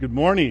Good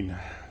morning.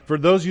 For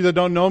those of you that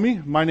don't know me,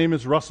 my name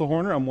is Russell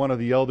Horner. I'm one of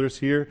the elders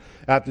here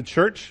at the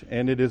church,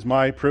 and it is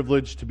my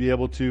privilege to be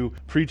able to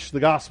preach the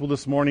gospel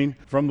this morning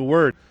from the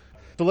Word.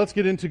 So let's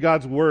get into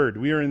God's Word.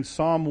 We are in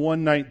Psalm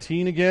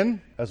 119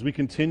 again as we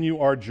continue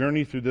our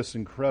journey through this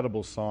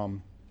incredible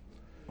psalm.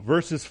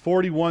 Verses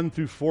 41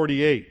 through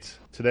 48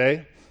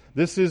 today.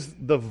 This is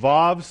the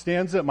Vav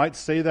stanza. It might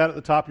say that at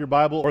the top of your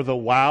Bible, or the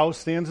Wow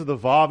stanza. The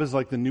Vav is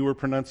like the newer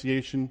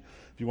pronunciation.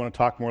 If you want to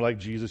talk more like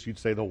Jesus, you'd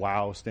say the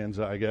Wow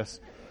stanza, I guess.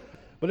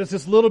 But it's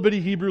this little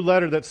bitty Hebrew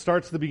letter that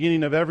starts the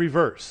beginning of every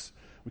verse.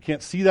 We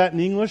can't see that in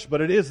English,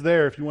 but it is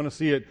there. If you want to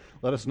see it,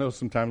 let us know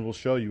sometime. We'll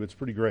show you. It's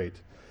pretty great.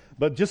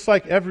 But just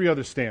like every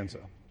other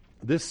stanza,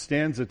 this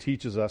stanza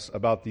teaches us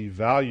about the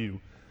value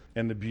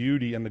and the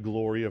beauty and the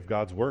glory of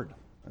God's Word.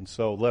 And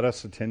so let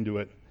us attend to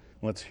it.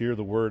 And let's hear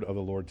the word of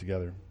the Lord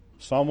together.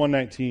 Psalm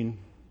 119,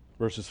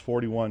 verses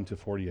 41 to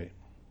 48.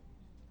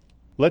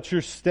 Let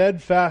your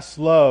steadfast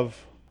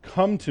love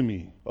come to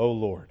me, O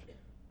Lord,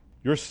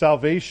 your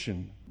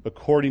salvation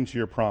according to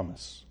your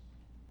promise.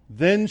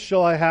 Then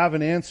shall I have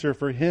an answer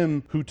for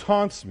him who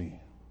taunts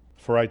me,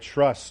 for I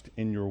trust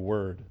in your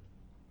word.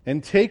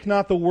 And take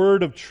not the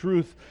word of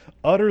truth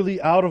utterly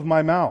out of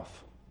my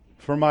mouth,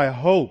 for my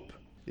hope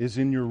is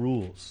in your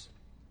rules.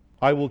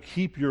 I will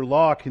keep your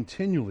law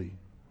continually,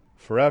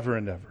 forever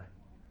and ever.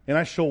 And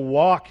I shall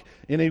walk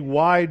in a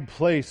wide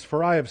place,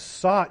 for I have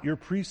sought your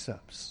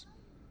precepts.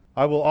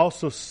 I will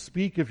also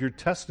speak of your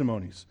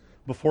testimonies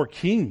before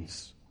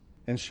kings,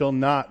 and shall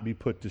not be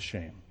put to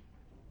shame.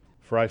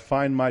 For I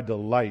find my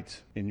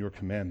delight in your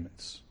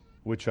commandments,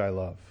 which I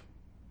love.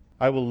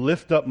 I will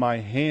lift up my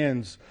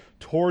hands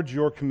towards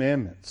your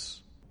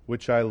commandments,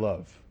 which I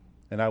love,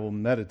 and I will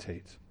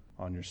meditate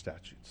on your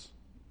statutes.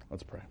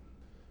 Let's pray.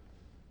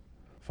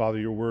 Father,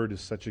 your word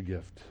is such a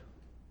gift,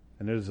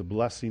 and it is a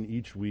blessing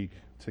each week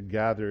to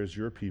gather as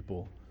your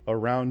people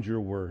around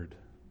your word,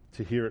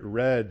 to hear it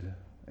read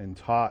and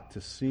taught,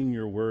 to sing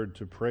your word,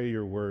 to pray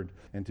your word,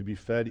 and to be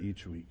fed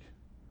each week.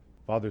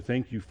 Father,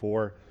 thank you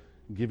for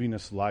giving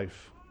us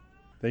life.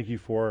 Thank you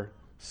for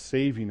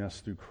saving us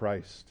through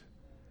Christ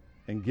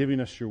and giving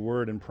us your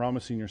word and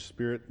promising your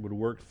Spirit would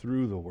work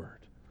through the word.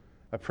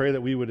 I pray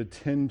that we would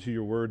attend to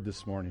your word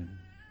this morning.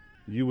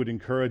 You would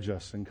encourage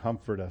us and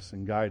comfort us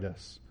and guide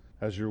us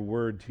as your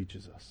word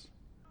teaches us.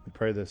 We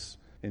pray this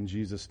in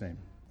Jesus' name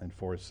and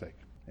for his sake.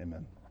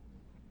 Amen.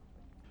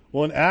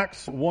 Well, in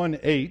Acts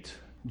 1:8,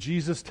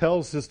 Jesus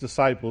tells his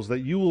disciples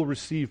that you will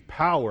receive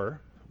power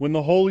when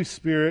the Holy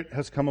Spirit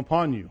has come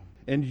upon you.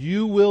 And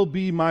you will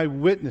be my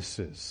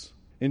witnesses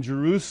in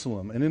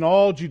Jerusalem and in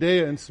all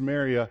Judea and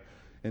Samaria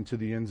and to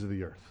the ends of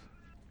the earth.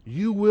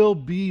 You will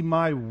be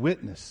my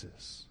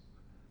witnesses.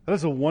 That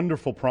is a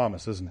wonderful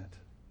promise, isn't it?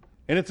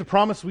 And it's a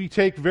promise we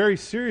take very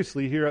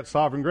seriously here at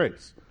Sovereign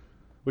Grace,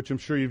 which I'm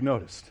sure you've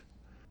noticed.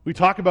 We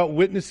talk about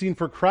witnessing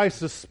for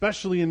Christ,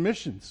 especially in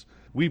missions.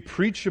 We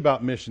preach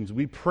about missions.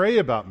 We pray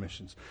about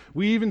missions.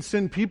 We even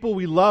send people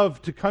we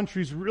love to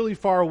countries really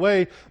far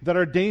away that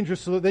are dangerous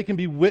so that they can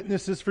be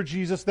witnesses for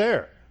Jesus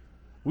there.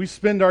 We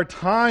spend our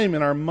time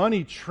and our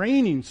money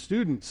training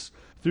students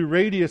through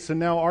Radius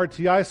and now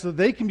RTI so that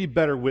they can be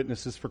better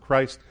witnesses for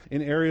Christ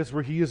in areas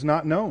where he is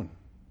not known.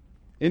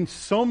 In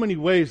so many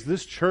ways,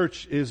 this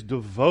church is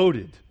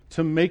devoted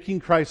to making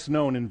Christ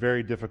known in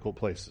very difficult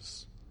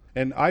places.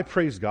 And I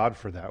praise God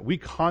for that. We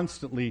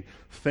constantly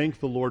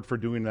thank the Lord for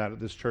doing that at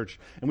this church.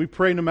 And we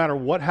pray no matter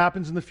what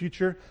happens in the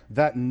future,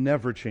 that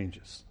never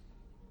changes.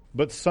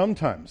 But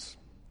sometimes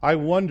I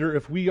wonder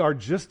if we are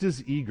just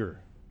as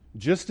eager,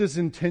 just as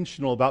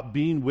intentional about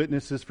being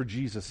witnesses for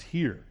Jesus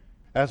here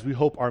as we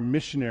hope our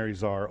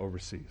missionaries are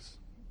overseas.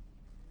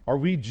 Are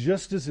we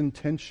just as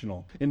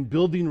intentional in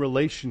building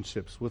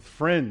relationships with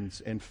friends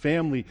and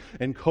family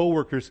and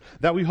coworkers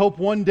that we hope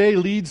one day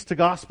leads to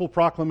gospel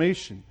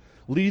proclamation,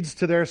 leads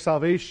to their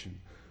salvation?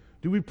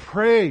 Do we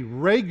pray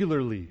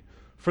regularly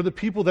for the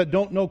people that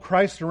don't know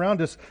Christ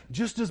around us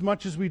just as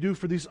much as we do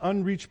for these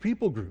unreached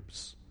people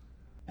groups?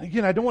 And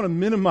again, I don't want to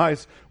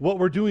minimize what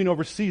we're doing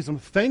overseas. I'm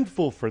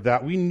thankful for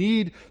that. We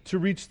need to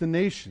reach the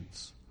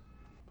nations.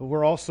 But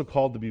we're also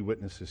called to be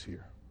witnesses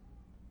here.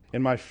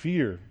 And my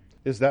fear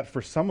is that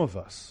for some of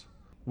us,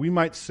 we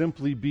might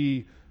simply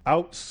be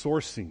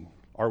outsourcing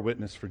our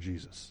witness for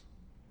Jesus.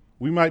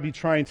 We might be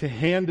trying to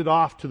hand it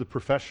off to the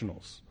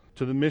professionals,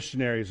 to the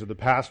missionaries or the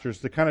pastors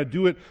to kind of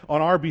do it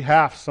on our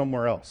behalf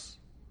somewhere else.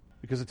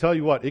 Because I tell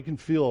you what, it can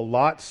feel a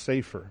lot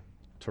safer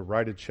to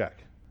write a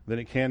check than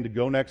it can to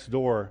go next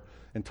door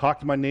and talk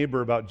to my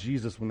neighbor about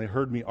Jesus when they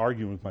heard me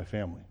arguing with my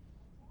family.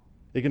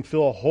 It can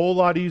feel a whole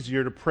lot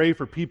easier to pray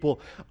for people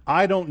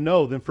I don't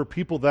know than for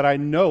people that I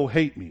know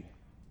hate me.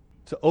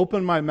 To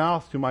open my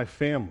mouth to my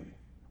family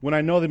when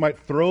I know they might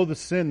throw the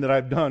sin that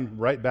I've done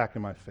right back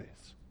in my face.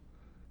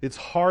 It's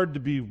hard to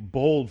be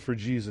bold for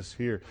Jesus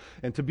here.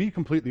 And to be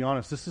completely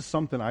honest, this is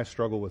something I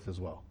struggle with as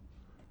well.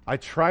 I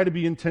try to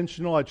be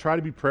intentional. I try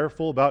to be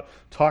prayerful about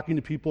talking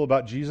to people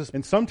about Jesus.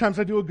 And sometimes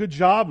I do a good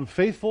job. I'm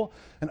faithful.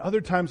 And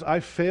other times I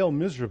fail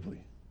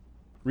miserably.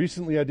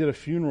 Recently, I did a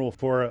funeral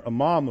for a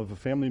mom of a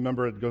family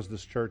member that goes to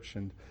this church,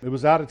 and it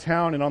was out of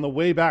town, and on the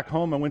way back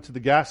home, I went to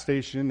the gas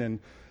station, and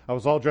I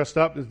was all dressed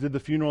up, did the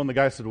funeral, and the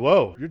guy said,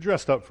 "Whoa, you're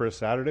dressed up for a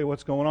Saturday,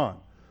 what's going on?"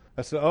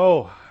 I said,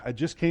 "Oh, I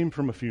just came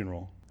from a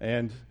funeral,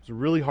 and it was a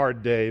really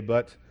hard day,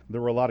 but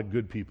there were a lot of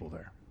good people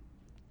there."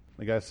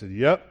 The guy said,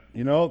 "Yep,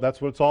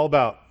 that's what it's all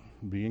about,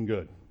 being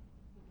good."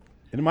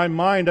 And in my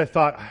mind, I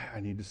thought,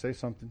 I need to say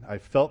something. I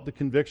felt the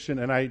conviction,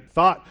 and I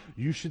thought,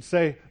 you should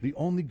say, the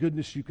only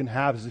goodness you can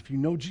have is if you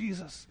know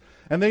Jesus.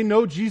 And they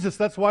know Jesus,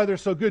 that's why they're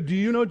so good. Do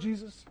you know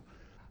Jesus?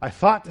 I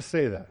thought to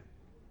say that.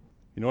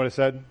 You know what I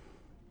said?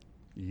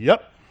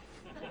 Yep.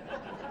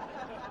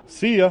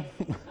 See ya.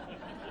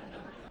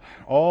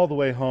 All the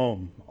way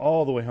home,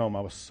 I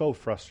was so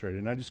frustrated,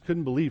 and I just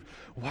couldn't believe,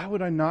 why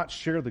would I not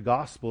share the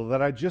gospel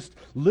that I just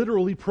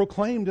literally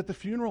proclaimed at the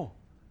funeral?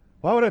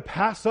 Why would I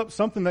pass up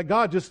something that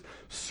God just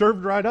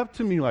served right up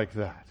to me like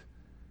that?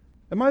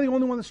 Am I the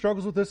only one that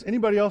struggles with this?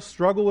 Anybody else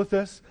struggle with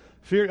this?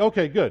 Fear?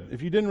 Okay, good.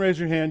 If you didn't raise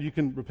your hand, you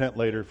can repent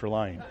later for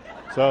lying.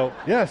 So,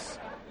 yes,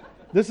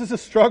 this is a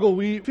struggle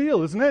we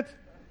feel, isn't it?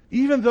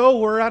 Even though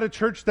we're at a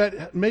church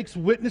that makes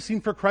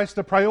witnessing for Christ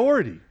a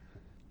priority,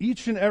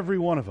 each and every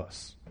one of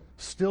us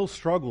still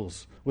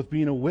struggles with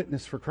being a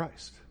witness for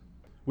Christ,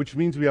 which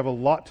means we have a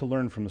lot to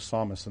learn from the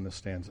psalmist in this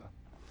stanza.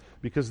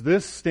 Because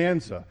this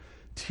stanza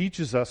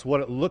teaches us what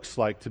it looks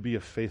like to be a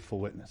faithful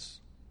witness.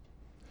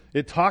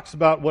 It talks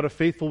about what a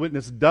faithful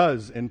witness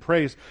does and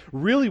prays.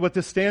 Really what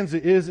this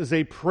stanza is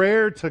a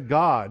prayer to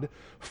God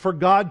for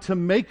God to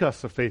make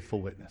us a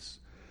faithful witness.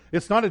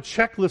 It's not a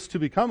checklist to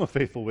become a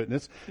faithful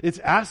witness. It's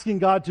asking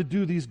God to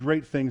do these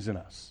great things in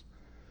us.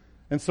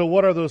 And so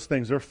what are those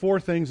things? There are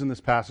 4 things in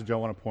this passage I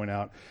want to point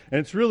out.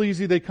 And it's real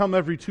easy. They come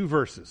every 2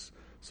 verses.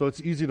 So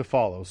it's easy to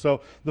follow.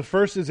 So the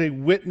first is a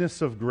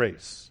witness of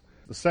grace.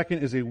 The second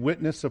is a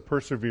witness of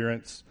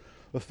perseverance.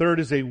 The third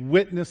is a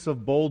witness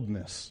of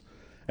boldness.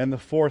 And the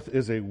fourth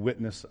is a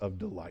witness of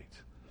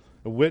delight.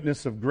 A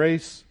witness of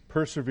grace,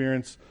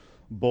 perseverance,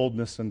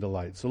 boldness, and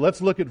delight. So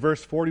let's look at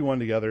verse 41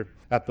 together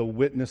at the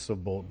witness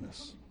of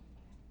boldness.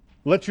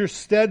 Let your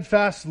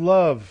steadfast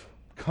love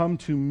come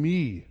to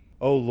me,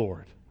 O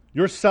Lord,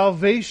 your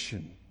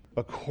salvation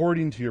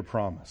according to your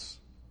promise.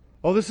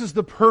 Oh, this is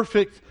the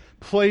perfect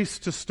place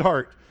to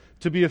start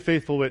to be a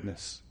faithful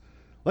witness.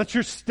 Let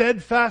your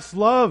steadfast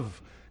love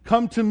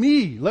come to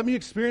me. Let me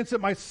experience it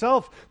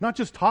myself, not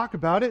just talk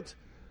about it.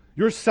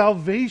 Your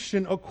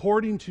salvation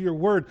according to your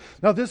word.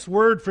 Now, this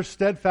word for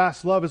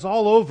steadfast love is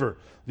all over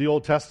the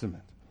Old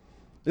Testament.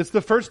 It's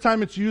the first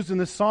time it's used in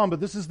this psalm, but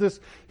this is this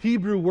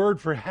Hebrew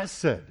word for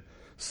hesed,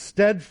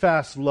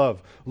 steadfast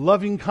love,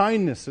 loving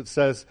kindness, it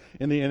says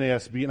in the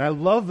NASB. And I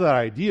love that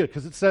idea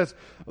because it says,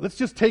 let's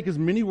just take as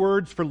many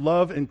words for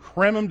love and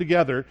cram them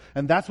together,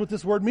 and that's what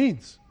this word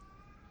means.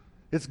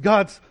 It's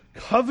God's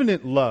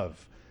covenant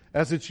love,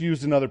 as it's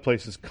used in other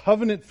places.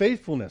 Covenant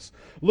faithfulness.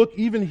 Look,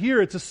 even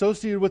here, it's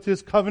associated with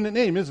his covenant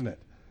name, isn't it?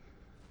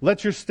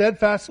 Let your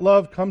steadfast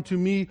love come to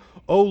me,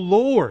 O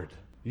Lord,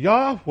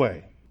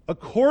 Yahweh,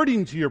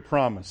 according to your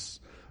promise,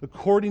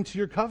 according to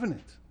your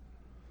covenant.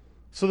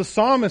 So the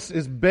psalmist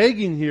is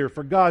begging here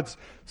for God's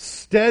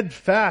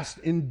steadfast,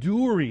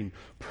 enduring,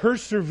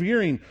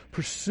 persevering,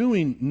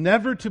 pursuing,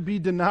 never to be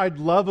denied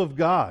love of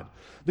God.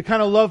 The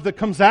kind of love that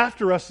comes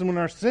after us and in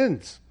our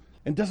sins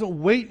and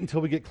doesn't wait until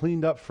we get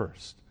cleaned up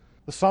first.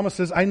 The psalmist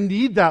says, I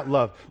need that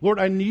love. Lord,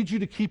 I need you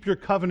to keep your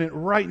covenant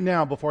right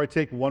now before I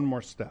take one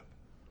more step.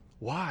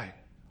 Why?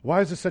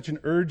 Why is there such an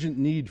urgent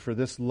need for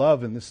this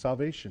love and this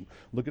salvation?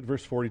 Look at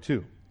verse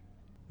 42.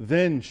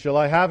 Then shall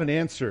I have an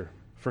answer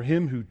for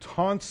him who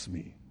taunts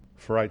me,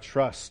 for I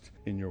trust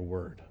in your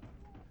word.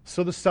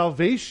 So the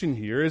salvation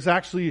here is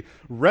actually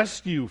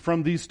rescue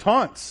from these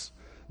taunts,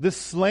 this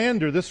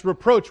slander, this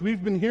reproach.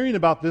 We've been hearing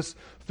about this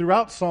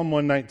throughout Psalm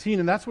 119,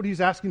 and that's what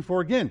he's asking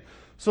for again.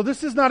 So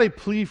this is not a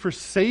plea for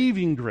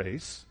saving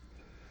grace.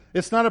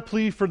 It's not a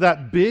plea for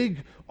that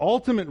big,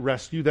 ultimate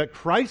rescue that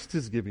Christ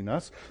is giving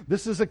us.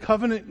 This is a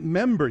covenant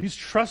member. He's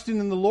trusting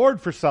in the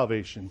Lord for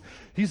salvation.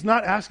 He's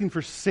not asking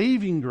for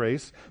saving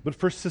grace, but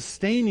for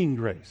sustaining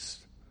grace,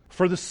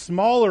 for the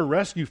smaller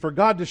rescue, for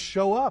God to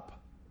show up.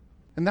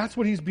 And that's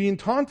what he's being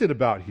taunted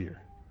about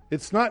here.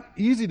 It's not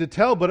easy to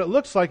tell, but it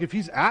looks like if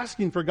he's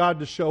asking for God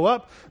to show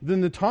up, then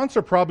the taunts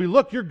are probably,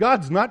 look, your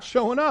God's not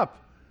showing up.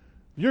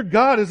 Your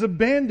God has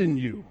abandoned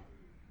you.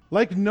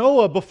 Like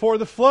Noah before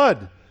the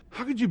flood.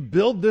 How could you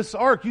build this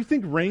ark? You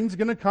think rain's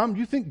going to come?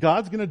 You think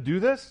God's going to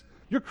do this?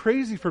 You're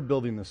crazy for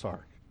building this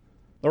ark.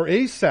 Or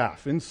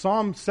Asaph in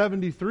Psalm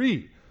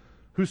 73,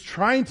 who's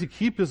trying to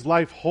keep his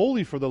life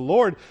holy for the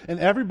Lord, and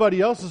everybody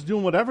else is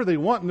doing whatever they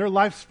want, and their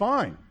life's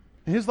fine.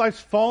 And his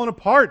life's fallen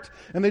apart.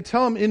 And they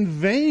tell him, in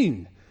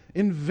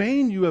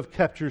vain you have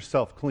kept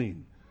yourself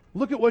clean.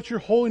 Look at what your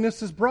holiness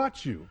has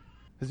brought you.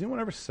 Has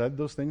anyone ever said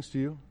those things to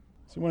you?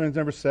 Someone has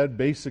never said,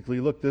 basically,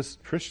 look, this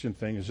Christian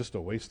thing is just a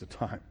waste of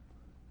time.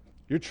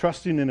 You're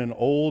trusting in an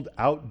old,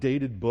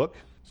 outdated book.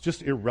 It's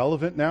just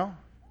irrelevant now.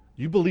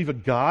 You believe a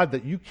God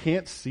that you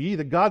can't see,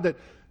 the God that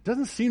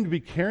doesn't seem to be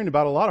caring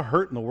about a lot of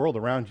hurt in the world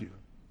around you.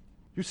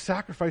 You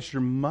sacrificed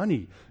your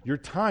money, your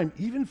time,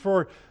 even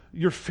for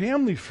your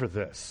family for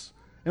this.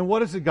 And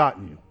what has it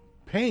gotten you?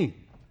 Pain.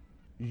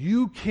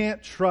 You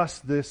can't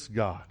trust this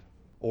God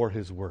or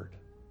his word.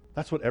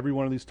 That's what every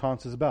one of these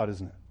taunts is about,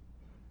 isn't it?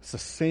 It's the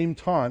same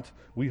taunt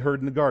we heard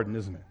in the garden,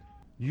 isn't it?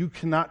 You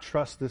cannot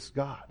trust this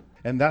God.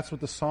 And that's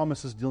what the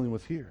psalmist is dealing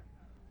with here.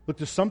 Look,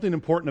 there's something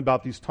important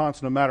about these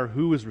taunts no matter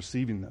who is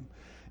receiving them.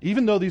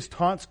 Even though these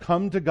taunts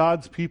come to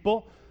God's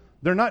people,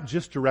 they're not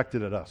just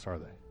directed at us, are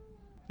they?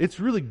 It's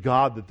really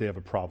God that they have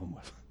a problem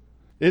with.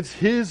 It's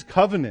his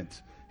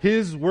covenant,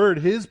 his word,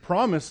 his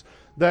promise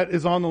that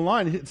is on the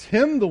line. It's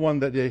him the one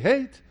that they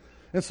hate.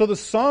 And so the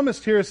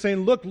psalmist here is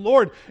saying, look,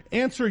 Lord,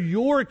 answer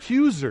your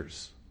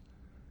accusers.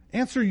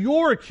 Answer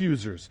your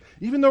accusers.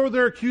 Even though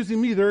they're accusing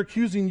me, they're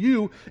accusing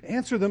you.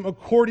 Answer them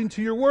according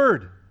to your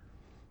word.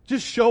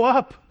 Just show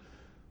up.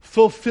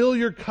 Fulfill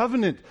your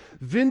covenant.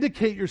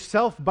 Vindicate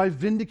yourself by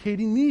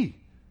vindicating me.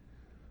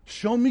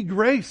 Show me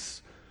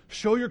grace.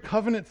 Show your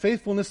covenant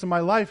faithfulness in my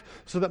life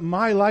so that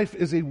my life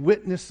is a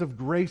witness of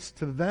grace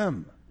to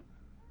them.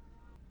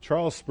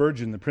 Charles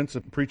Spurgeon, the Prince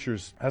of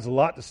Preachers, has a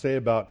lot to say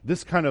about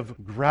this kind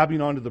of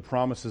grabbing onto the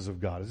promises of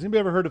God. Has anybody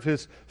ever heard of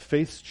his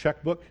Faith's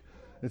Checkbook?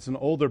 It's an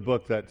older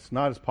book that's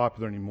not as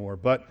popular anymore,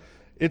 but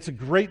it's a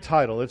great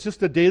title. It's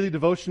just a daily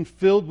devotion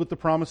filled with the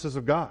promises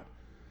of God.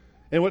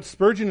 And what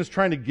Spurgeon is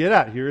trying to get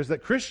at here is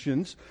that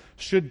Christians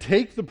should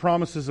take the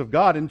promises of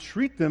God and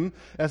treat them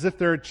as if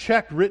they're a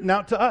check written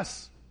out to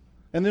us.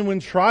 And then when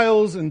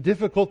trials and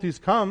difficulties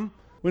come,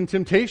 when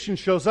temptation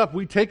shows up,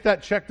 we take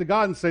that check to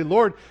God and say,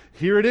 Lord,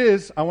 here it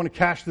is. I want to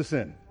cash this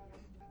in.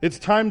 It's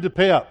time to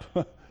pay up.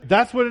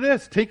 That's what it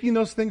is, taking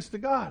those things to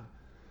God.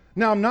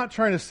 Now, I'm not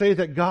trying to say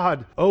that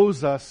God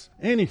owes us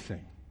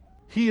anything.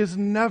 He is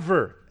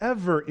never,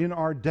 ever in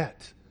our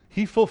debt.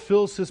 He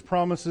fulfills his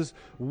promises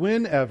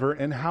whenever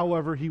and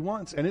however he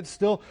wants. And it's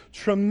still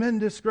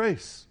tremendous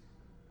grace.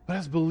 But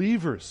as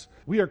believers,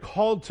 we are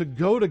called to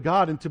go to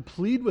God and to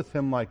plead with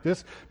him like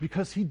this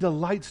because he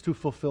delights to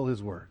fulfill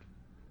his word.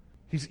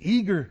 He's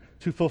eager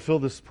to fulfill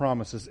these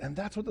promises. And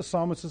that's what the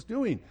psalmist is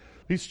doing.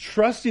 He's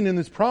trusting in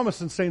this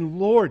promise and saying,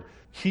 Lord,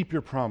 keep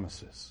your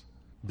promises.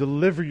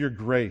 Deliver your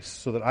grace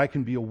so that I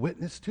can be a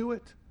witness to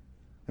it.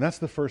 And that's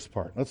the first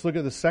part. Let's look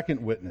at the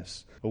second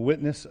witness, a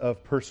witness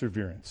of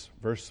perseverance.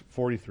 Verse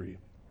 43.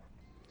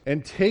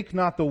 And take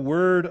not the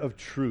word of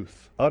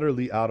truth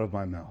utterly out of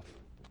my mouth.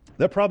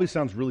 That probably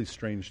sounds really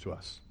strange to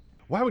us.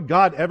 Why would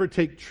God ever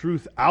take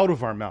truth out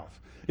of our mouth?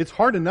 It's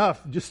hard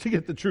enough just to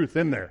get the truth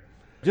in there,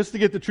 just to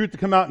get the truth to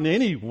come out in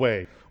any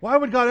way. Why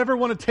would God ever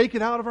want to take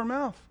it out of our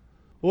mouth?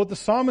 Well, what the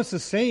psalmist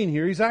is saying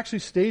here, he's actually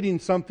stating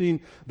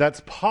something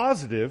that's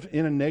positive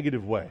in a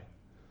negative way.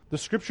 The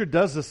scripture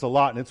does this a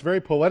lot, and it's very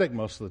poetic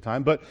most of the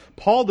time, but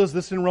Paul does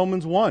this in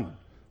Romans 1,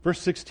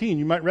 verse 16.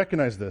 You might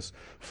recognize this.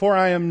 For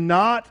I am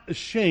not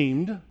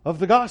ashamed of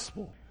the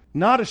gospel.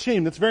 Not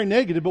ashamed. That's very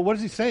negative, but what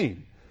is he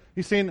saying?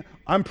 He's saying,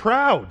 I'm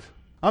proud.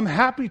 I'm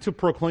happy to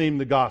proclaim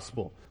the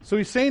gospel. So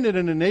he's saying it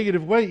in a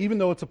negative way, even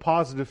though it's a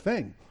positive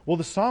thing. Well,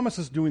 the psalmist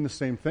is doing the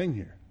same thing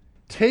here.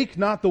 Take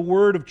not the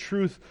word of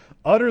truth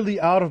utterly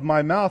out of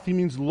my mouth. He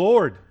means,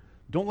 Lord,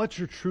 don't let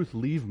your truth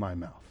leave my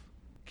mouth.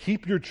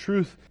 Keep your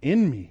truth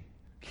in me.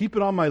 Keep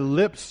it on my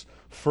lips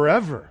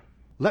forever.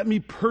 Let me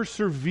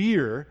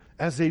persevere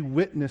as a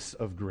witness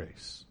of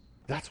grace.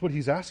 That's what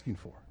he's asking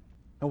for.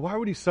 Now, why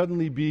would he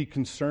suddenly be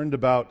concerned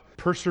about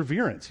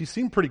perseverance? He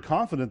seemed pretty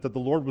confident that the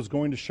Lord was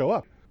going to show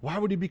up. Why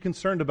would he be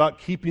concerned about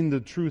keeping the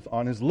truth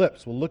on his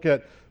lips? Well, look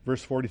at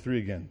verse 43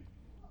 again.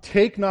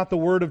 Take not the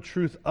word of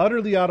truth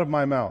utterly out of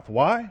my mouth.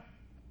 Why?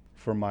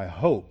 For my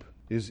hope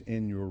is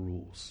in your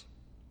rules.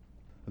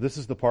 This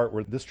is the part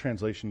where this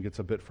translation gets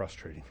a bit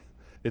frustrating.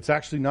 It's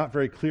actually not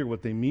very clear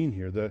what they mean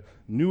here. The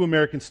New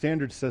American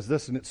Standard says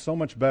this, and it's so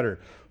much better.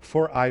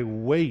 For I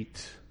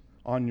wait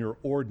on your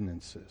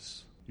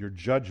ordinances, your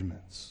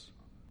judgments.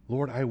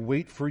 Lord, I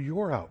wait for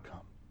your outcome.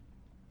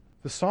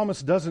 The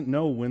psalmist doesn't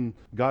know when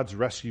God's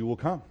rescue will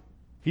come.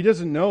 He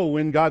doesn't know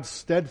when God's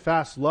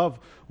steadfast love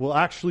will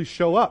actually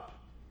show up.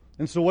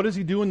 And so what does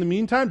he do in the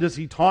meantime? Does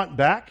he taunt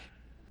back?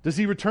 Does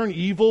he return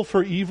evil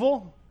for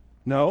evil?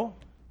 No.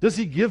 Does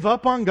he give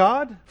up on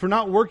God for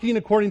not working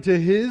according to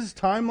his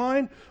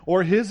timeline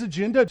or his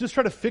agenda? Just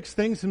try to fix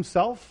things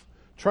himself?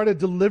 Try to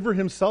deliver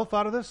himself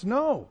out of this?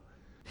 No.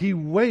 He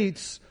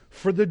waits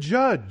for the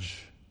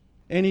judge.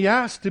 And he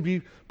asks to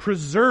be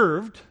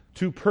preserved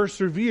to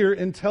persevere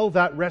until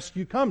that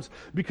rescue comes.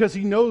 Because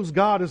he knows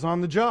God is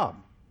on the job.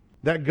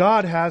 That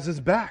God has his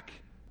back.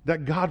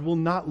 That God will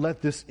not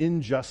let this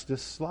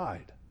injustice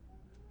slide.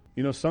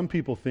 You know, some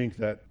people think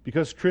that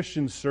because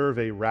Christians serve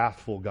a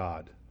wrathful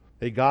God,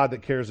 a God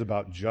that cares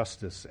about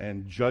justice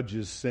and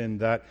judges sin,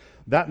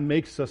 that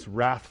makes us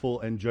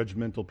wrathful and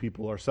judgmental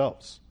people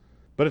ourselves.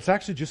 But it's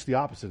actually just the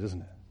opposite,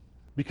 isn't it?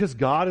 Because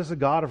God is a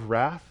God of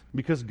wrath,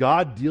 because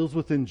God deals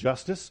with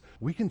injustice,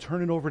 we can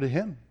turn it over to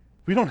him.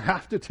 We don't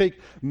have to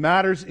take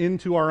matters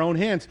into our own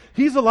hands.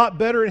 He's a lot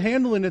better at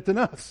handling it than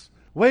us.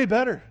 Way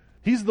better.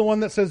 He's the one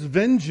that says,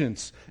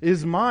 vengeance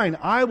is mine,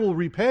 I will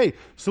repay.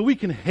 So we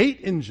can hate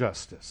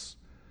injustice.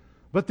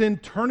 But then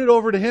turn it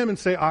over to him and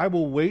say, I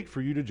will wait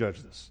for you to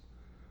judge this.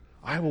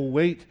 I will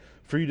wait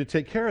for you to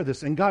take care of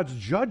this. And God's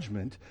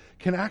judgment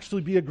can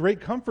actually be a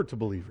great comfort to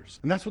believers.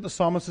 And that's what the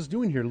psalmist is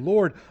doing here.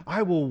 Lord,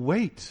 I will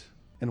wait.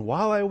 And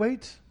while I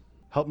wait,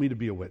 help me to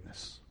be a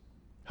witness.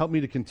 Help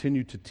me to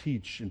continue to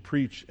teach and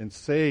preach and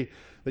say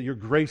that your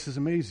grace is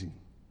amazing.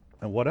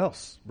 And what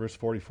else? Verse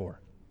 44.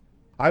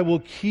 I will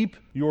keep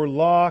your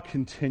law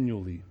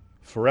continually,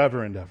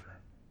 forever and ever.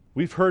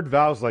 We've heard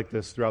vows like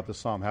this throughout the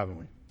psalm, haven't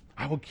we?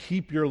 I will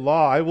keep your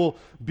law. I will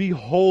be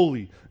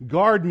holy.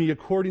 Guard me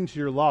according to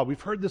your law. We've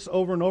heard this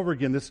over and over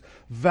again, this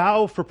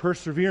vow for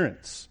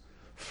perseverance,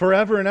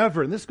 forever and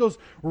ever. And this goes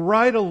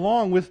right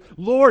along with,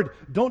 Lord,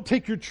 don't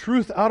take your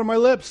truth out of my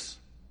lips.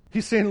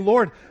 He's saying,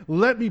 Lord,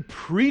 let me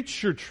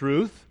preach your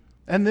truth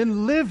and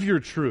then live your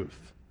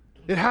truth.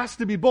 It has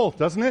to be both,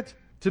 doesn't it?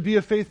 To be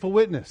a faithful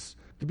witness,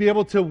 to be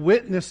able to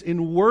witness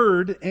in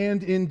word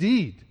and in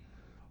deed.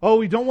 Oh,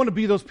 we don't want to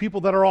be those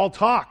people that are all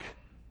talk.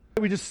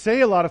 We just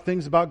say a lot of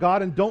things about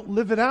God and don't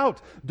live it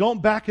out.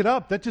 Don't back it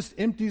up. That just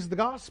empties the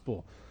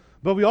gospel.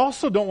 But we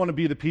also don't want to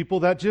be the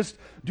people that just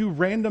do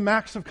random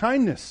acts of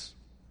kindness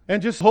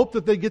and just hope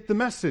that they get the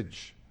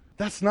message.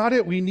 That's not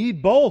it. We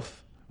need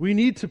both. We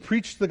need to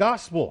preach the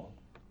gospel.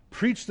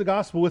 Preach the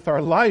gospel with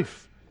our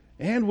life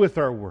and with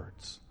our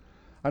words.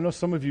 I know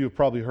some of you have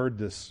probably heard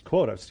this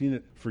quote. I've seen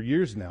it for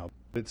years now.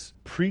 It's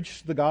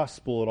preach the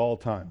gospel at all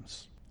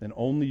times and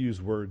only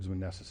use words when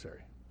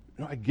necessary.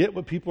 You know, I get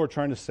what people are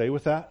trying to say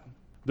with that.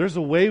 There's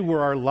a way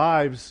where our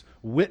lives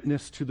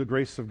witness to the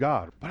grace of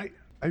God. But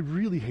I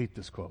really hate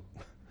this quote.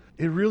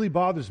 It really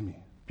bothers me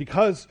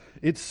because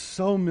it's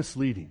so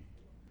misleading.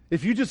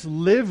 If you just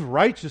live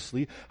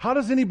righteously, how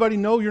does anybody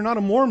know you're not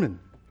a Mormon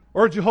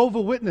or a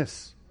Jehovah's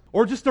Witness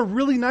or just a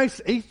really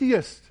nice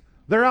atheist?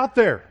 They're out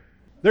there.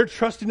 They're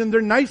trusting in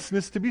their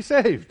niceness to be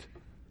saved.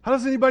 How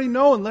does anybody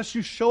know unless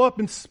you show up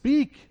and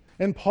speak?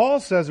 And Paul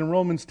says in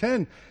Romans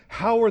 10,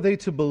 how are they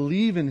to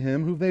believe in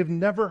him who they've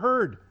never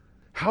heard?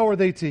 How are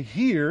they to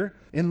hear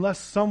unless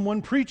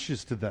someone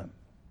preaches to them?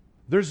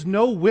 There's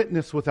no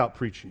witness without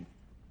preaching.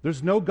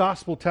 There's no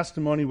gospel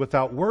testimony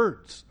without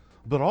words.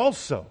 But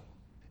also,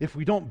 if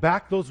we don't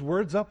back those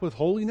words up with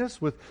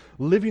holiness, with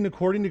living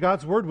according to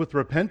God's word, with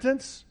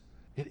repentance,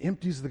 it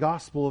empties the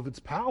gospel of its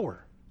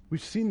power.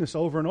 We've seen this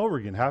over and over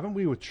again, haven't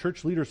we, with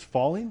church leaders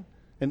falling?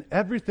 And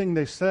everything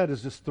they said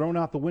is just thrown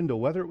out the window,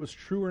 whether it was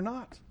true or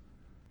not.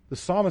 The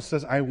psalmist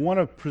says, I want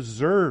to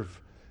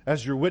preserve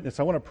as your witness.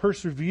 I want to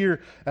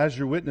persevere as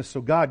your witness.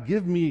 So God,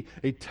 give me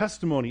a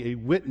testimony, a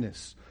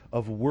witness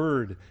of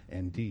word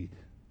and deed.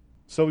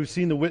 So we've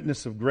seen the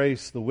witness of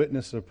grace, the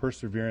witness of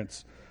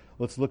perseverance.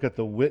 Let's look at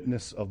the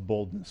witness of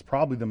boldness,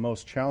 probably the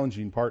most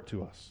challenging part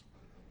to us.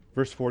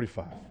 Verse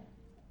 45.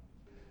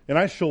 And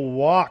I shall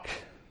walk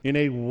in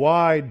a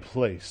wide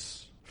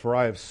place, for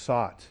I have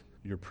sought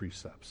your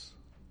precepts.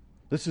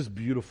 This is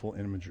beautiful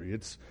imagery.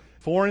 It's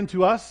foreign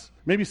to us.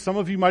 Maybe some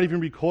of you might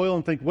even recoil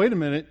and think, wait a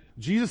minute,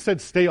 Jesus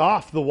said stay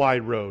off the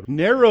wide road.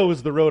 Narrow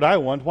is the road I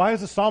want. Why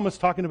is the psalmist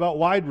talking about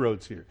wide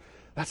roads here?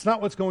 That's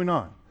not what's going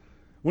on.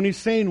 When he's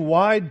saying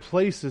wide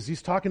places,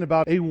 he's talking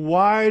about a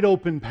wide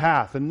open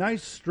path, a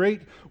nice,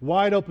 straight,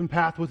 wide open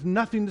path with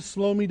nothing to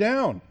slow me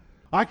down.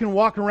 I can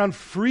walk around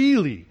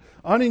freely,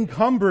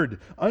 unencumbered,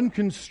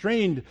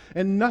 unconstrained,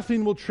 and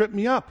nothing will trip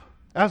me up,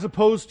 as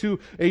opposed to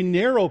a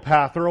narrow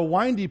path or a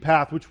windy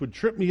path which would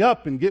trip me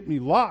up and get me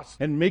lost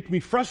and make me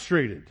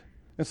frustrated.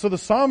 And so the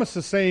psalmist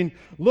is saying,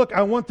 look,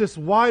 I want this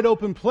wide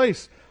open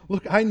place.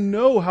 Look, I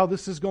know how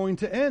this is going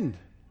to end.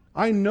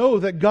 I know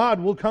that God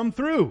will come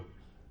through.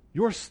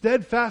 Your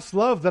steadfast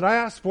love that I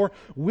ask for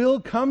will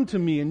come to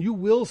me, and you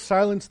will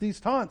silence these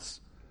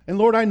taunts. And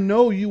Lord, I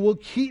know you will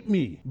keep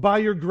me by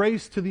your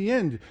grace to the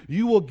end.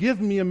 You will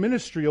give me a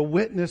ministry, a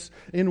witness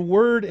in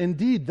word and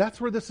deed. That's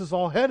where this is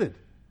all headed.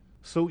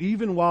 So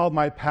even while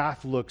my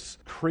path looks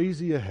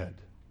crazy ahead,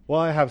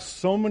 while I have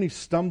so many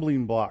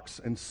stumbling blocks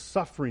and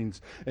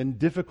sufferings and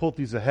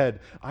difficulties ahead,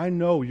 I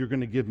know you're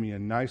going to give me a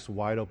nice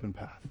wide open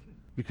path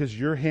because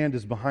your hand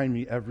is behind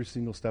me every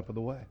single step of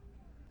the way.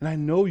 And I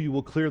know you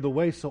will clear the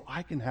way so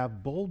I can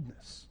have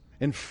boldness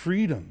and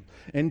freedom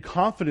and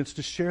confidence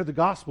to share the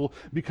gospel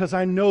because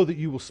I know that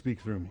you will speak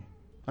through me.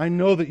 I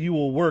know that you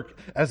will work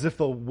as if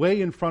the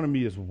way in front of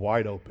me is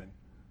wide open.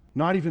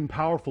 Not even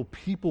powerful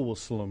people will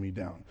slow me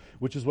down,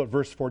 which is what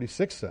verse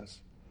 46 says.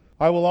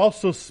 I will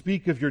also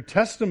speak of your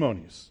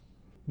testimonies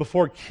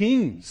before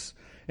kings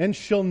and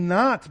shall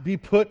not be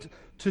put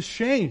to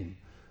shame.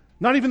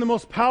 Not even the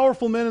most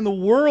powerful men in the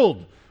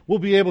world will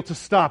be able to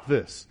stop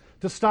this,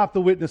 to stop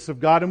the witness of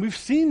God. And we've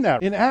seen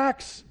that in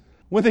Acts.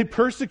 When they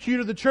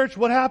persecuted the church,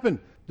 what happened?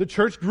 The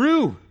church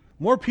grew.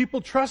 More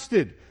people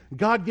trusted.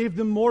 God gave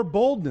them more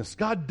boldness.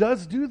 God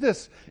does do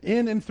this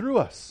in and through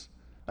us.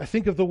 I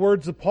think of the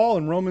words of Paul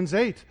in Romans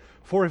 8.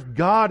 For if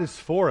God is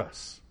for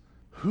us,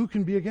 who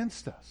can be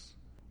against us?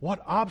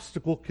 What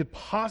obstacle could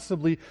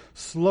possibly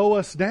slow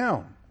us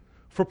down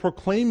for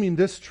proclaiming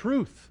this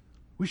truth?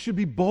 We should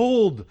be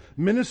bold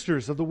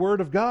ministers of the Word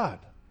of God.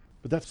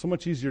 But that's so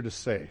much easier to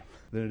say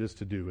than it is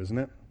to do, isn't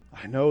it?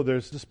 I know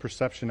there's this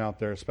perception out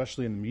there,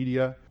 especially in the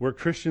media, where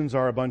Christians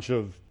are a bunch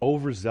of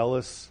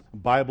overzealous,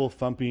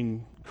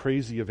 Bible-thumping,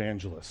 crazy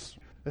evangelists.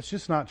 That's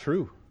just not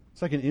true.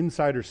 It's like an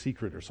insider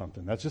secret or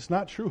something. That's just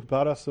not true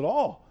about us at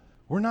all.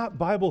 We're not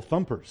Bible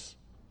thumpers.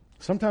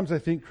 Sometimes I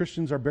think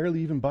Christians are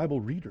barely even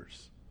Bible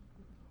readers.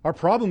 Our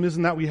problem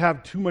isn't that we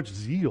have too much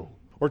zeal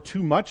or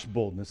too much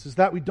boldness. It's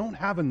that we don't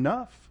have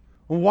enough.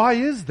 And why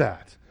is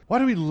that? Why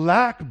do we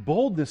lack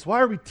boldness?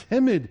 Why are we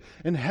timid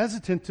and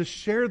hesitant to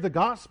share the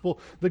gospel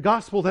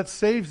that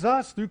saves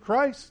us through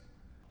Christ?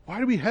 Why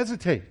do we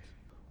hesitate?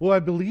 Well, I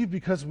believe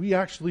because we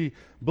actually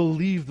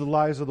believe the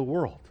lies of the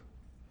world.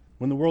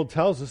 When the world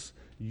tells us,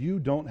 you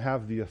don't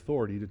have the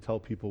authority to tell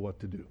people what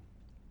to do.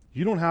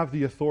 You don't have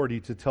the authority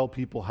to tell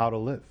people how to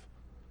live.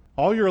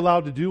 All you're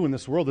allowed to do in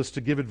this world is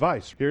to give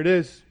advice. Here it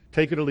is.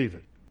 Take it or leave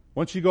it.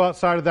 Once you go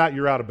outside of that,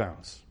 you're out of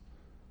bounds.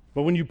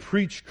 But when you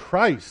preach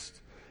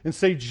Christ and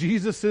say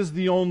Jesus is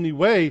the only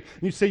way,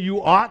 and you say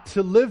you ought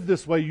to live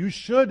this way, you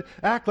should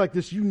act like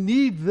this, you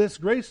need this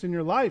grace in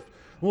your life,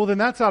 well, then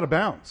that's out of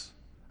bounds.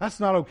 That's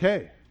not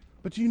okay.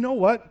 But you know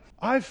what?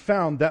 I've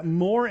found that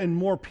more and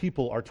more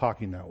people are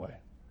talking that way.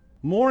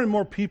 More and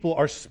more people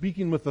are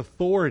speaking with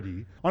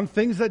authority on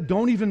things that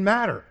don't even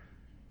matter.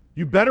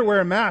 You better wear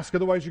a mask,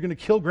 otherwise you're going to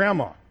kill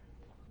grandma.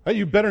 Right?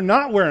 You better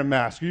not wear a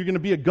mask, or you're going to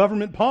be a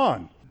government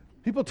pawn.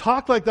 People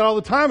talk like that all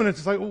the time, and it's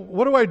just like,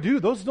 what do I do?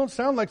 Those don't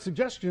sound like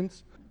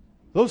suggestions.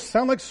 Those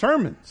sound like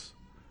sermons.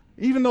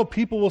 Even though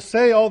people will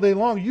say all day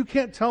long, you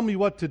can't tell me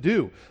what to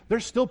do, they're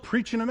still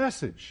preaching a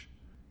message.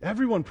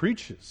 Everyone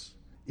preaches,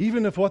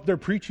 even if what they're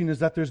preaching is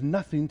that there's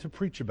nothing to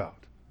preach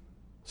about.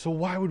 So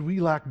why would we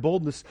lack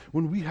boldness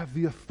when we have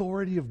the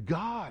authority of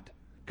God?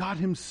 God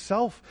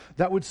himself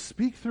that would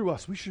speak through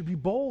us. We should be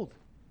bold.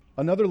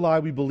 Another lie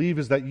we believe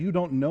is that you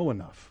don't know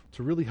enough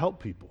to really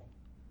help people,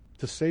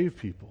 to save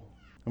people.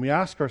 And we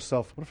ask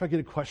ourselves, what if I get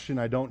a question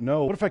I don't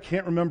know? What if I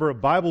can't remember a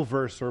Bible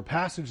verse or a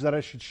passage that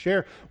I should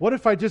share? What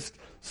if I just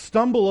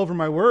stumble over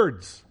my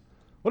words?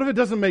 What if it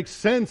doesn't make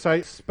sense?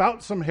 I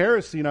spout some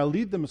heresy and I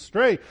lead them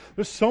astray.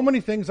 There's so many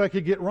things I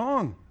could get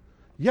wrong.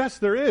 Yes,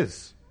 there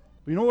is.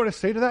 But you know what I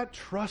say to that?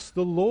 Trust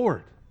the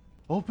Lord.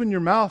 Open your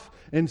mouth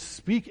and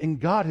speak, and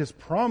God has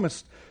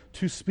promised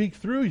to speak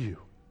through you.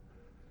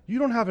 You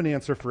don't have an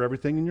answer for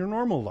everything in your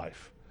normal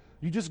life.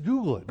 You just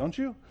Google it, don't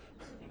you?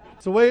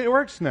 It's the way it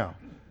works now.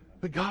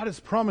 But God has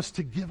promised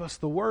to give us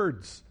the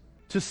words,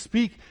 to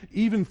speak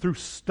even through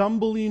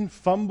stumbling,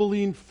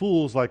 fumbling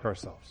fools like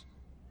ourselves.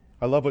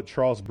 I love what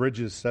Charles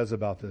Bridges says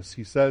about this.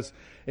 He says,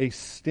 a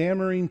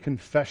stammering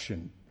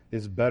confession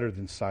is better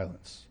than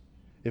silence.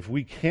 If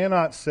we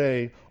cannot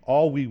say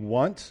all we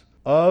want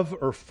of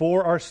or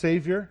for our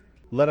Savior,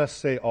 let us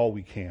say all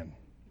we can.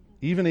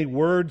 Even a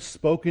word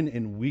spoken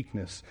in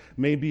weakness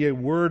may be a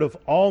word of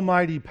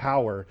almighty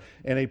power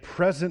and a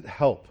present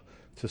help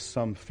to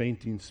some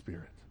fainting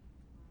spirit.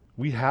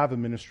 We have a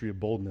ministry of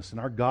boldness, and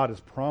our God has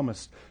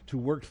promised to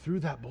work through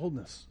that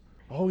boldness.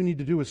 All we need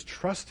to do is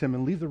trust him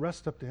and leave the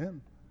rest up to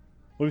him.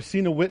 We've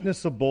seen a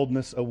witness of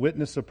boldness, a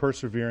witness of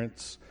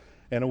perseverance,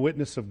 and a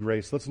witness of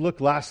grace. Let's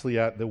look lastly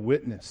at the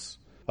witness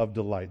of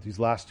delight, these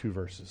last two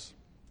verses.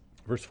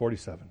 Verse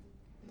 47.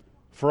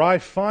 For I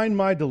find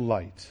my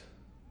delight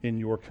in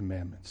your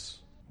commandments,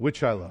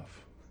 which I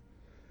love.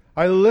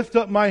 I lift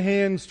up my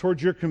hands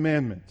towards your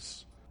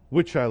commandments,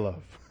 which I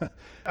love.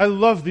 I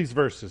love these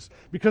verses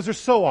because they're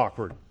so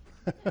awkward.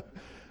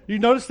 You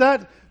notice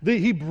that?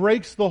 He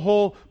breaks the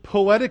whole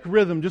poetic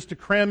rhythm just to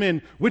cram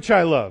in, which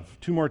I love,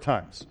 2 more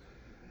times.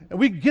 And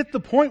we get the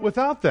point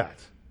without that.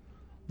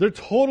 They're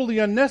totally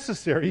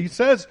unnecessary. He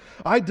says,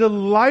 I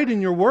delight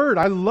in your word.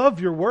 I love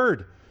your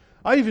word.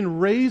 I even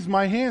raise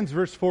my hands,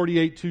 verse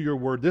 48, to your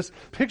word. This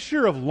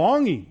picture of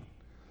longing,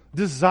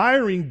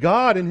 desiring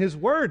God and his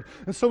word.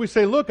 And so we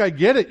say, look, I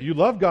get it. You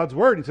love God's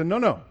word. He said,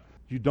 no,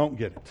 you don't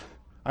get it.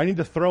 I need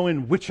to throw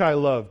in which I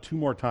love 2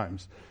 more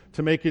times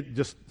to make it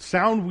just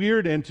sound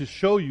weird and to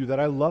show you that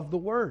I love the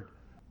word.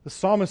 The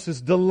psalmist is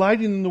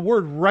delighting in the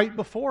word right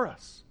before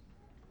us.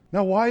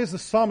 Now, why is the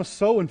psalmist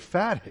so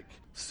emphatic,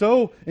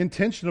 so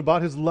intentional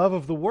about his love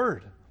of the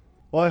word?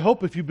 Well, I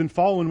hope if you've been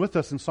following with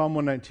us in Psalm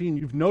 119,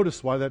 you've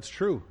noticed why that's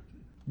true.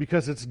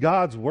 Because it's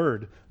God's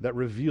word that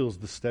reveals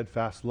the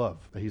steadfast love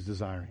that he's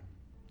desiring.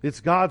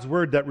 It's God's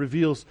word that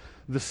reveals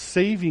the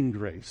saving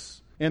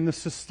grace and the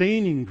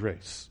sustaining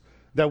grace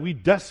that we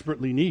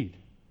desperately need.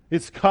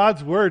 It's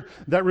God's word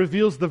that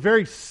reveals the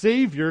very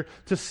Savior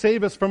to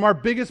save us from our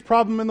biggest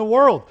problem in the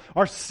world,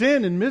 our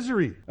sin and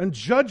misery and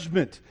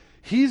judgment.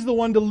 He's the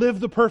one to live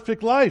the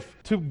perfect life,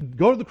 to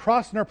go to the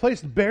cross in our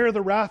place, bear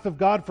the wrath of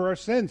God for our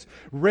sins,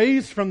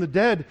 raised from the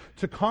dead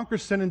to conquer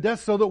sin and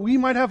death so that we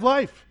might have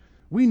life.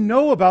 We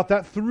know about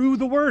that through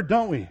the word,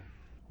 don't we?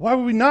 Why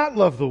would we not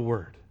love the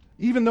word?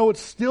 Even though it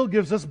still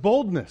gives us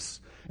boldness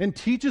and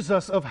teaches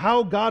us of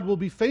how God will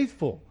be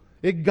faithful.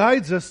 It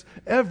guides us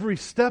every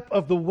step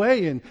of the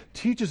way and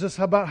teaches us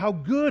about how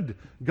good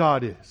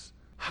God is.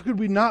 How could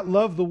we not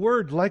love the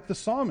word like the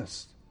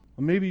psalmist?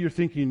 Well, maybe you're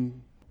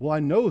thinking, well, I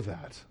know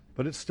that,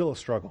 but it's still a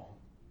struggle.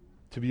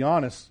 To be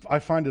honest, I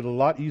find it a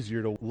lot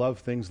easier to love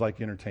things like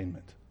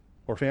entertainment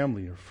or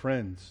family or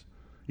friends,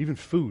 even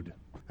food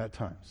at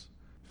times.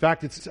 In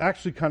fact, it's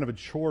actually kind of a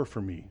chore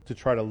for me to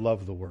try to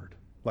love the Word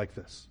like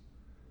this.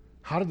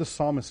 How did the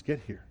psalmist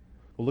get here?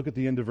 Well, look at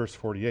the end of verse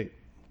 48.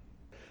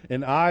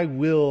 And I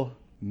will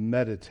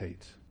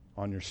meditate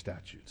on your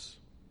statutes.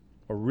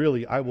 Or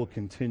really, I will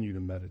continue to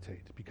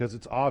meditate, because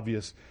it's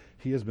obvious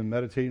he has been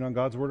meditating on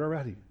God's Word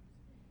already.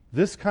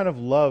 This kind of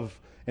love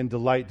and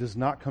delight does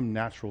not come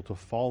natural to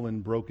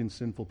fallen, broken,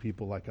 sinful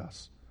people like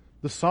us.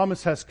 The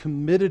psalmist has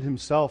committed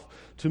himself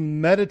to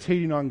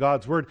meditating on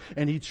God's Word,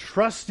 and he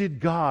trusted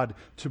God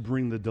to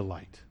bring the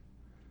delight.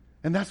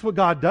 And that's what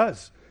God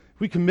does.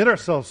 We commit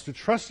ourselves to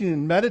trusting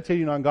and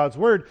meditating on God's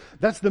Word.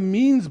 That's the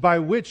means by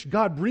which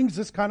God brings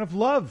this kind of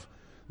love,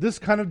 this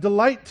kind of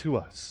delight to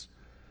us.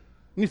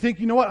 And you think,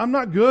 you know what, I'm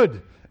not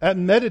good at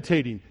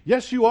meditating.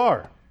 Yes, you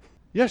are.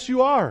 Yes,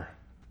 you are.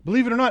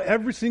 Believe it or not,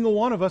 every single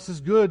one of us is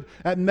good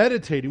at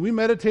meditating. We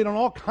meditate on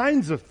all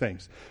kinds of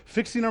things,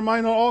 fixing our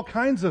mind on all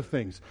kinds of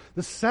things.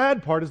 The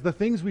sad part is the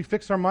things we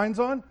fix our minds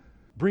on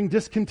bring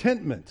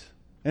discontentment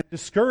and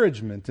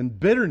discouragement and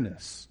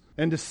bitterness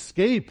and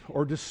escape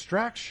or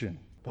distraction.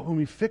 But when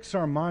we fix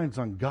our minds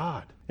on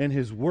God and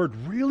His Word,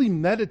 really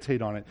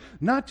meditate on it,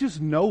 not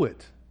just know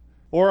it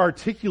or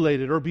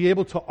articulate it or be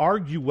able to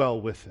argue well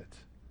with it,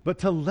 but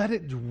to let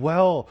it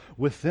dwell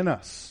within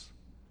us,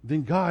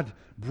 then God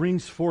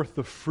brings forth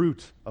the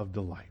fruit of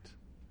delight.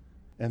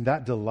 And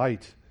that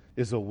delight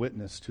is a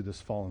witness to this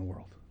fallen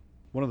world.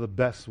 One of the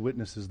best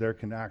witnesses there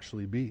can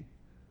actually be.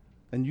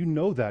 And you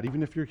know that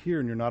even if you're here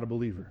and you're not a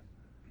believer.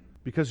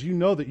 Because you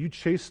know that you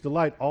chase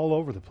delight all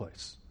over the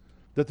place.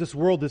 That this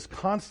world is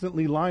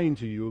constantly lying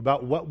to you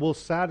about what will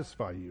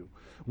satisfy you,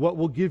 what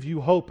will give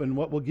you hope, and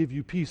what will give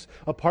you peace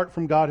apart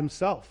from God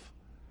Himself.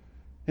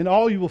 And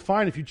all you will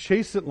find if you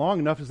chase it long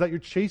enough is that you're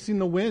chasing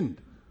the wind.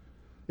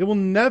 It will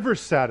never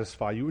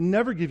satisfy you. It will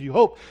never give you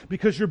hope,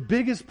 because your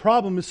biggest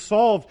problem is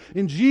solved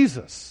in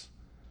Jesus.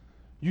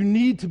 You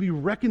need to be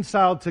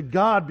reconciled to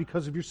God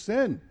because of your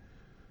sin.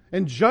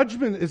 And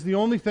judgment is the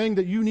only thing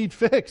that you need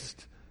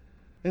fixed.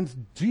 And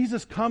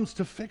Jesus comes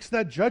to fix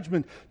that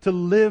judgment, to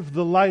live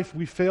the life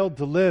we failed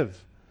to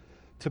live,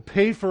 to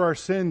pay for our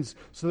sins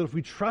so that if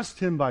we trust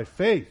Him by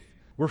faith,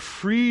 we're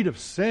freed of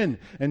sin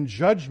and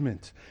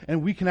judgment,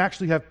 and we can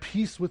actually have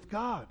peace with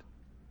God.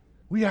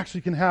 We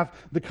actually can have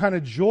the kind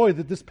of joy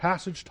that this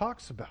passage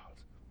talks about.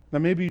 Now,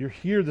 maybe you're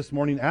here this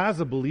morning as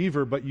a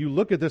believer, but you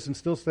look at this and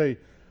still say,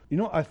 you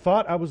know, I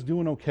thought I was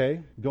doing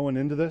okay going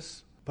into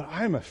this, but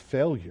I'm a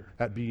failure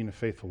at being a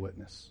faithful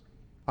witness.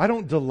 I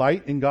don't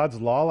delight in God's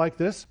law like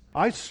this.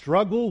 I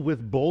struggle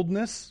with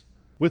boldness,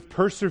 with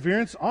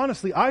perseverance.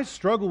 Honestly, I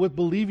struggle with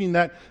believing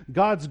that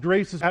God's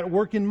grace is at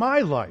work in my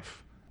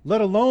life,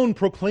 let alone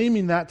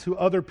proclaiming that to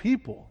other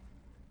people.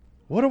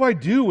 What do I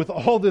do with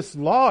all this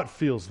law, it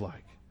feels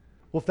like?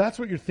 Well, if that's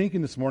what you're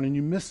thinking this morning,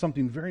 you missed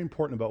something very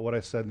important about what I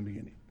said in the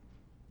beginning.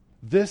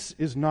 This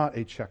is not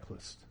a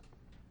checklist.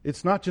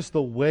 It's not just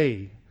the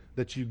way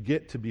that you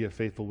get to be a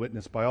faithful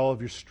witness by all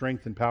of your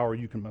strength and power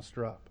you can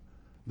muster up.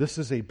 This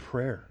is a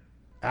prayer,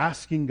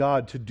 asking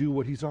God to do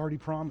what He's already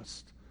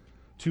promised,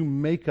 to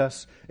make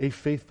us a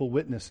faithful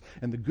witness.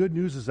 And the good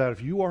news is that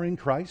if you are in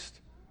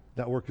Christ,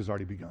 that work has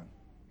already begun.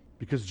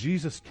 Because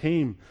Jesus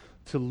came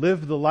to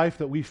live the life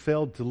that we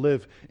failed to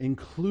live,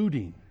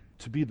 including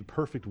to be the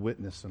perfect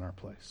witness in our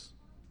place.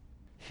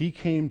 He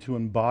came to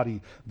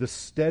embody the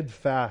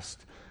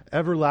steadfast,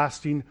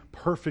 everlasting,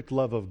 perfect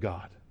love of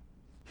God.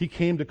 He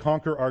came to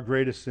conquer our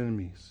greatest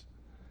enemies.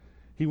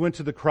 He went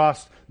to the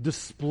cross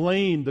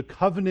displaying the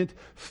covenant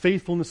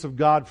faithfulness of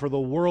God for the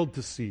world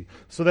to see,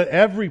 so that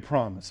every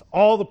promise,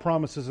 all the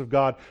promises of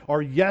God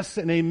are yes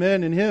and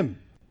amen in Him.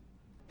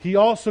 He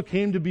also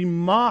came to be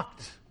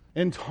mocked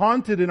and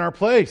taunted in our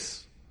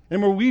place.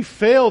 And where we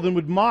failed and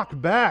would mock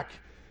back,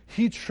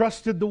 He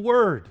trusted the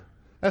Word.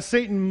 As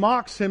Satan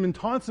mocks Him and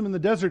taunts Him in the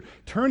desert,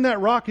 turn that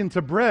rock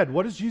into bread.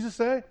 What does Jesus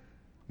say?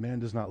 Man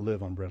does not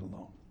live on bread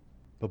alone,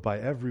 but by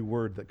every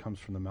word that comes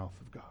from the mouth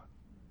of God.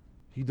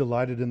 He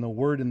delighted in the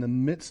Word in the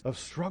midst of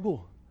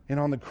struggle. And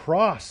on the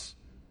cross,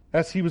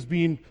 as He was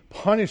being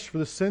punished for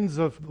the sins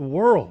of the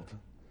world,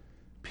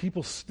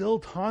 people still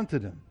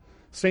taunted Him,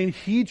 saying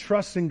He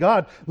trusts in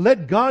God.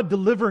 Let God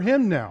deliver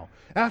Him now.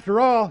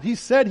 After all, He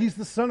said He's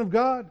the Son of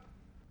God.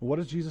 What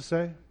does Jesus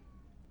say?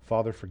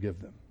 Father,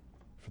 forgive them,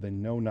 for they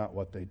know not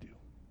what they do.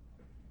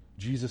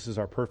 Jesus is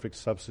our perfect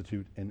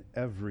substitute in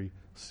every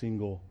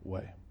single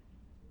way.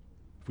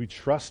 If we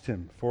trust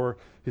Him for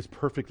His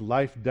perfect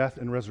life, death,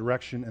 and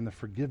resurrection and the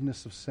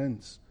forgiveness of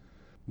sins,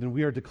 then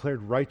we are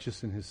declared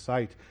righteous in His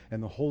sight,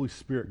 and the Holy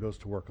Spirit goes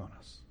to work on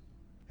us.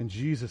 And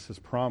Jesus has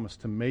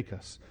promised to make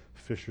us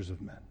fishers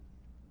of men.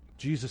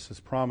 Jesus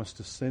has promised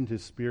to send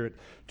His Spirit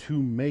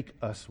to make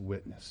us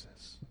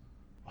witnesses.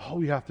 All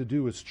we have to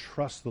do is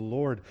trust the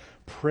Lord,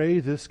 pray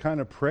this kind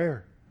of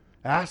prayer,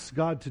 ask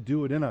God to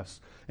do it in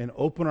us, and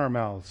open our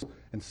mouths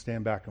and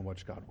stand back and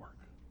watch God work.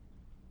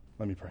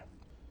 Let me pray.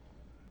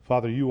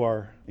 Father, You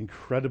are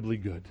incredibly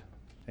good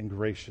and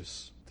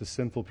gracious to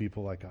sinful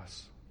people like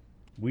us.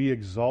 We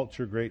exalt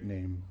your great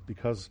name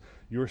because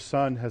your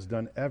Son has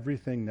done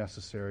everything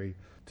necessary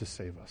to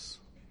save us.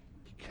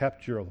 He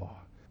kept your law,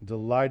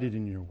 delighted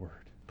in your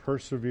word,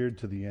 persevered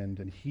to the end,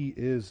 and he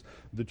is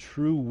the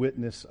true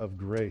witness of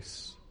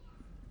grace.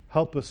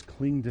 Help us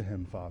cling to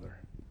him, Father.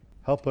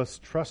 Help us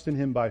trust in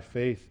him by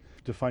faith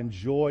to find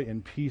joy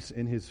and peace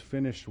in his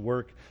finished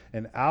work.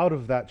 And out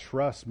of that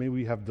trust, may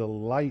we have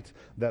delight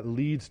that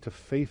leads to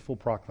faithful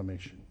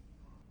proclamation,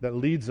 that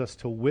leads us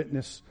to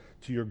witness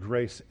to your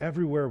grace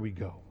everywhere we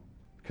go,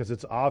 because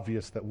it's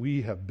obvious that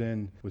we have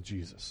been with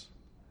Jesus.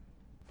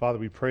 Father,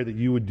 we pray that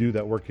you would do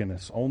that work in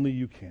us. Only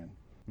you can.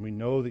 And we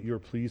know that you're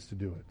pleased to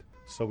do it.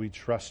 So we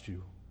trust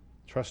you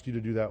to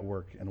do that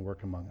work and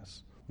work among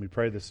us. We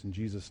pray this in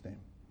Jesus' name,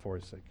 for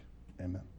his sake. Amen.